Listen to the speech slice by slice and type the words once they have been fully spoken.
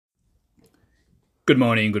Good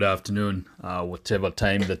morning, good afternoon, whatever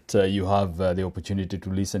time that you have the opportunity to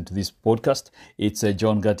listen to this podcast. It's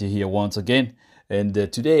John Ngatia here once again. And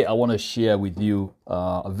today I want to share with you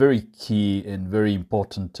a very key and very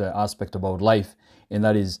important aspect about life, and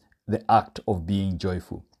that is the act of being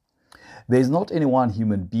joyful. There is not any one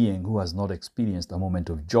human being who has not experienced a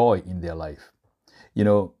moment of joy in their life. You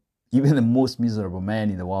know, even the most miserable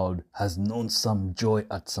man in the world has known some joy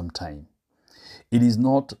at some time. It is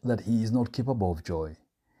not that he is not capable of joy.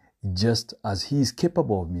 Just as he is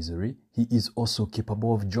capable of misery, he is also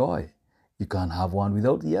capable of joy. You can't have one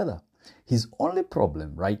without the other. His only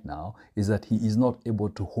problem right now is that he is not able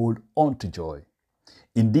to hold on to joy.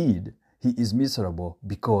 Indeed, he is miserable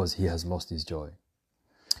because he has lost his joy.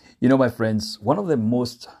 You know, my friends, one of the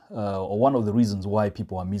reasons why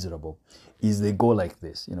people are miserable is they go like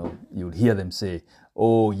this. You know, you'll hear them say,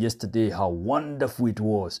 "Oh, yesterday, how wonderful it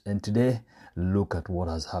was. And today, look at what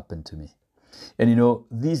has happened to me." And you know,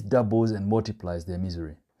 this doubles and multiplies their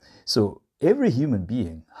misery. So every human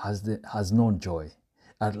being has known joy,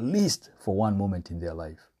 at least for one moment in their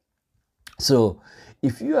life. So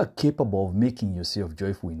if you are capable of making yourself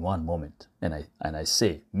joyful in one moment, and I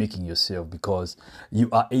say making yourself because you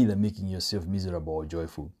are either making yourself miserable or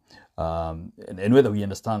joyful, and whether we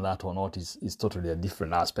understand that or not is totally a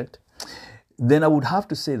different aspect, then I would have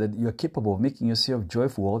to say that you are capable of making yourself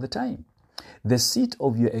joyful all the time. The seat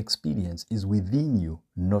of your experience is within you,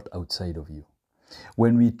 not outside of you.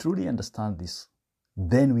 When we truly understand this,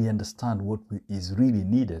 then we understand what is really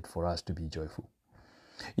needed for us to be joyful.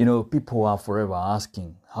 You know, people are forever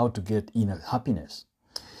asking how to get inner happiness.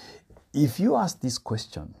 If you ask this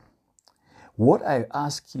question, what I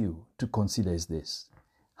ask you to consider is this: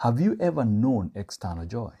 have you ever known external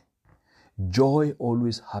joy? Joy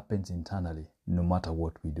always happens internally, no matter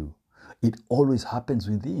what we do. It always happens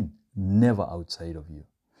within, never outside of you.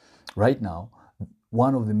 Right now,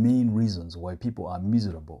 one of the main reasons why people are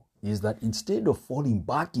miserable is that instead of falling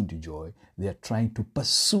back into joy, they are trying to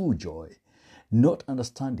pursue joy, not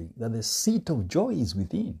understanding that the seat of joy is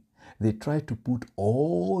within. They try to put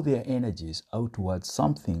all their energies out towards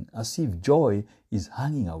something as if joy is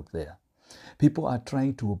hanging out there. People are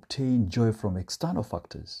trying to obtain joy from external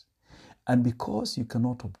factors. And because you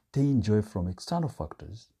cannot obtain joy from external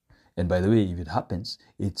factors, and by the way, if it happens,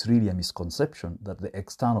 it's really a misconception that the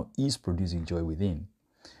external is producing joy within.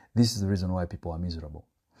 This is the reason why people are miserable.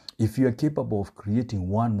 If you are capable of creating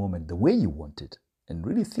one moment the way you want it, and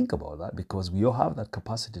really think about that, because we all have that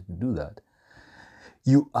capacity to do that, are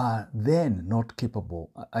you then not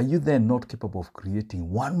capable of creating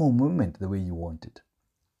one more moment the way you want it?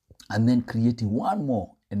 And then creating one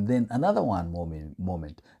more, and then another one more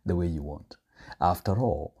moment the way you want. After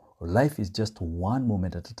all, life is just one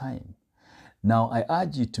moment at a time. Now, I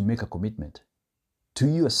urge you to make a commitment to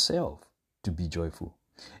yourself to be joyful.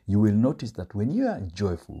 You will notice that when you are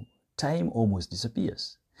joyful, time almost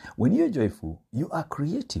disappears. When you are joyful, you are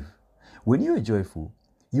creative. When you are joyful,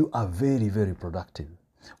 you are very, very productive.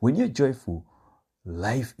 When you're joyful,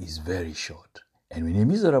 life is very short. And when you're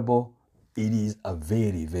miserable, it is a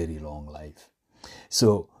very, very long life.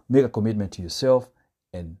 So make a commitment to yourself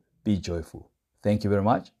and be joyful. Thank you very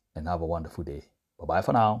much and have a wonderful day. Bye-bye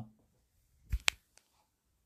for now.